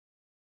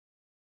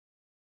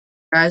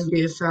Guys,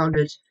 we have found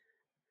it.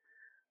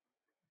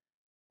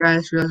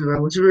 Guys, realize I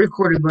wasn't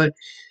recording, but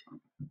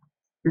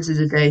this is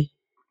a day.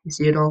 You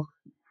see it all?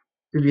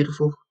 It's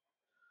beautiful.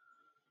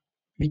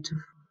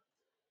 Beautiful.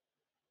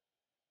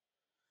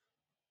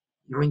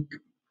 Yoink.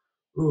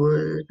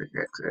 Oh,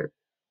 next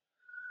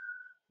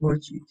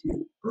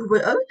 422. Oh,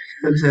 wait, I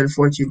said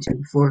 422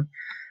 before.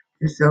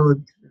 It fell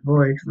into the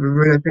void.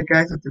 Remember that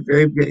pickaxe at the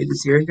very beginning of the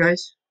series,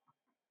 guys?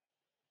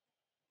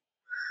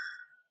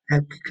 I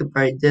have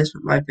combined this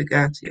with my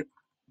pickaxe here.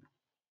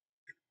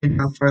 And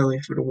how far away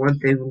from the one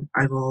thing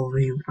I've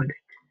already wanted.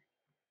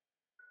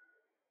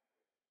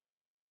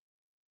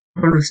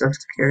 I don't know stuff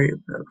to carry,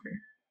 but okay.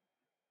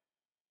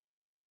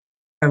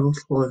 I have a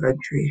full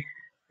inventory.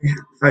 Yeah,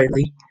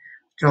 finally.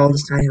 After all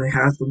this time, I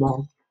have them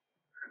all.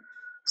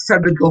 It's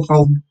time to go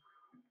home.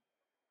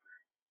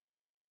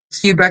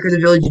 See you back in the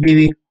village,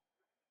 baby.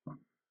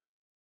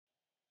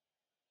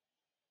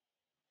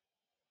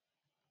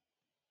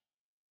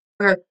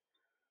 Okay,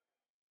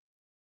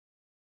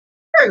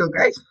 there you go,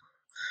 guys.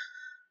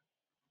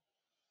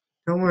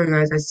 Don't worry,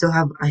 guys. I still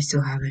have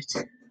it.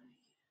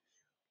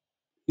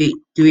 Wait,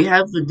 do we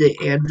have the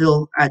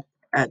anvil at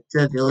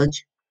the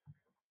village?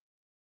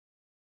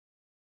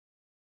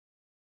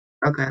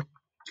 Okay,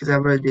 because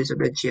I'm gonna do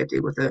some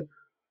enchanting with it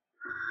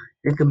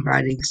and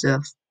combining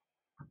stuff.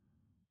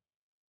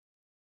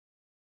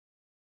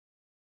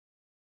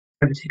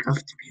 I'm gonna take off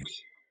the beauty.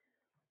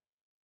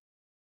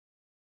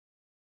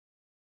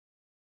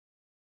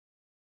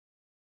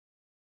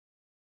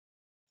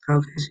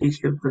 Okay, so you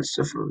can put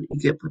stuff on. You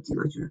can put the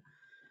legend.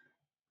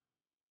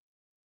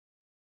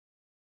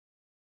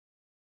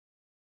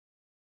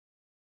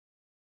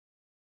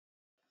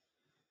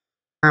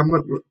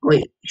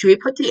 Wait, should we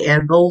put the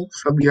anvil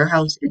from your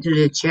house into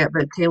the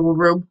enchantment table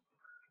room?